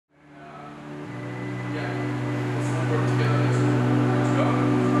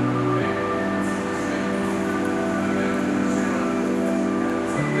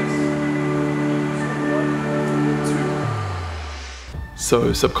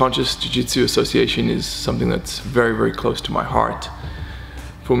So Subconscious Jiu-Jitsu Association is something that's very, very close to my heart.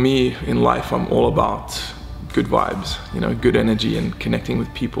 For me in life, I'm all about good vibes, you know, good energy and connecting with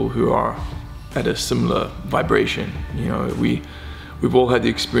people who are at a similar vibration. You know, we've all had the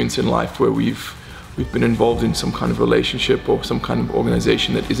experience in life where we've been involved in some kind of relationship or some kind of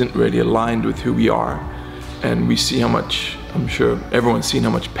organization that isn't really aligned with who we are. And we see how much, I'm sure everyone's seen how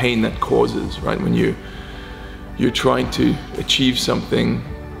much pain that causes, right? When you're trying to achieve something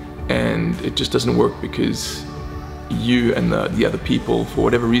and it just doesn't work because you and the other people, for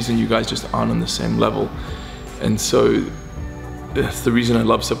whatever reason, you guys just aren't on the same level. And so that's the reason I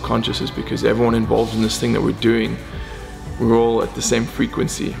love Subconscious, is because everyone involved in this thing that we're doing, we're all at the same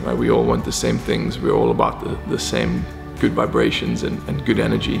frequency, right? We all want the same things. We're all about the same good vibrations and good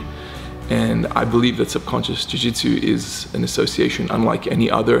energy. And I believe that Subconscious Jiu-Jitsu is an association unlike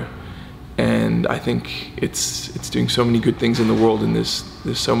any other. And I think it's doing so many good things in the world, and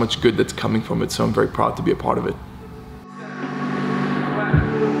there's so much good that's coming from it. So I'm very proud to be a part of it.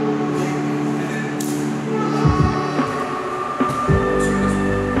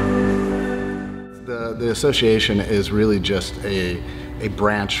 The association is really just a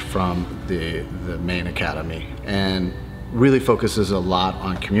branch from the main academy, and really focuses a lot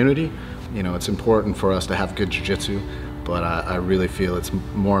on community. You know, it's important for us to have good jiu-jitsu, but I really feel it's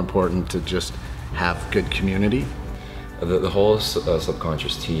more important to just have good community. The whole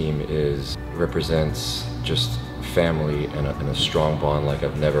Subconscious team represents just family and a strong bond like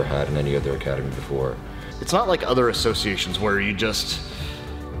I've never had in any other academy before. It's not like other associations where you're just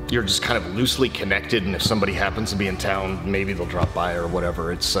kind of loosely connected, and if somebody happens to be in town, maybe they'll drop by or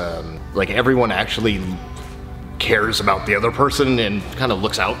whatever. It's like everyone actually cares about the other person and kind of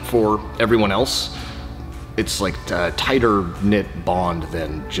looks out for everyone else. It's like a tighter knit bond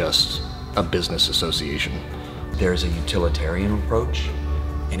than just a business association. There's a utilitarian approach,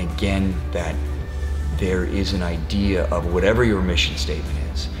 and again, that there is an idea of whatever your mission statement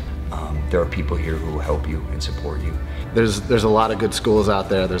is. There are people here who will help you and support you. There's a lot of good schools out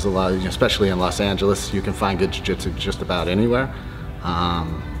there. There's a lot, especially in Los Angeles, you can find good jiu-jitsu just about anywhere.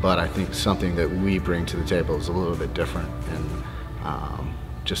 But I think something that we bring to the table is a little bit different, and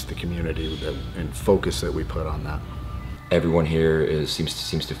just the community and focus that we put on that. Everyone here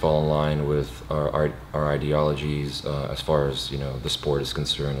seems to fall in line with our ideologies as far as, you know, the sport is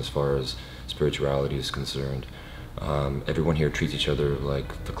concerned, as far as spirituality is concerned. Everyone here treats each other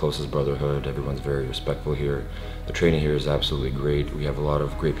like the closest brotherhood. Everyone's very respectful here. The training here is absolutely great. We have a lot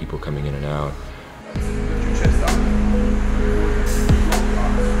of great people coming in and out.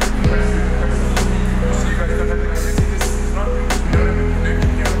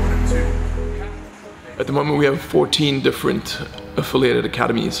 At the moment we have 14 different affiliated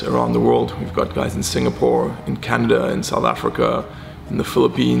academies around the world. We've got guys in Singapore, in Canada, in South Africa, in the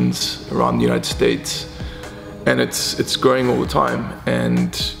Philippines, around the United States. And it's growing all the time.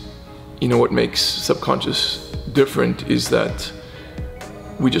 And you know what makes Subconscious different is that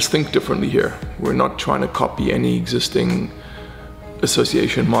we just think differently here. We're not trying to copy any existing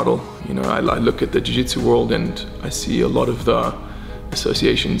association model. You know, I look at the jiu-jitsu world and I see a lot of the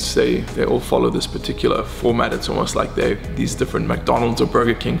associations, they all follow this particular format. It's almost like these different McDonald's or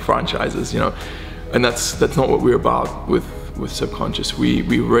Burger King franchises, you know. And that's not what we're about with Subconscious. We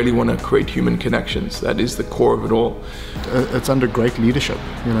really want to create human connections. That is the core of it all. It's under great leadership.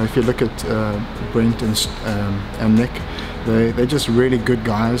 You know, if you look at Brent and Nick, they're just really good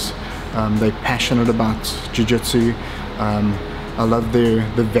guys. They're passionate about jiu-jitsu. I love the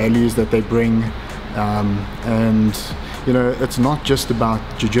values that they bring, and you know, it's not just about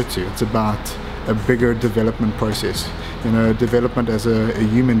jiu-jitsu. It's about a bigger development process. You know, development as a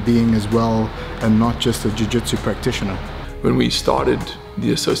human being as well, and not just a jiu-jitsu practitioner. When we started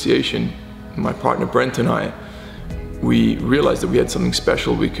the association, my partner Brent and I, we realized that we had something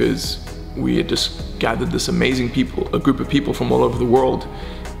special because we had just gathered this amazing a group of people from all over the world,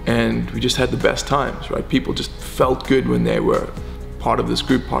 and we just had the best times, right? People just felt good when they were part of this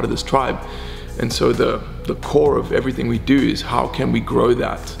group, part of this tribe. And so the core of everything we do is how can we grow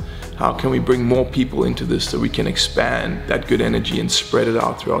that? How can we bring more people into this so we can expand that good energy and spread it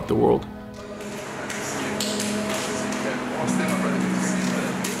out throughout the world?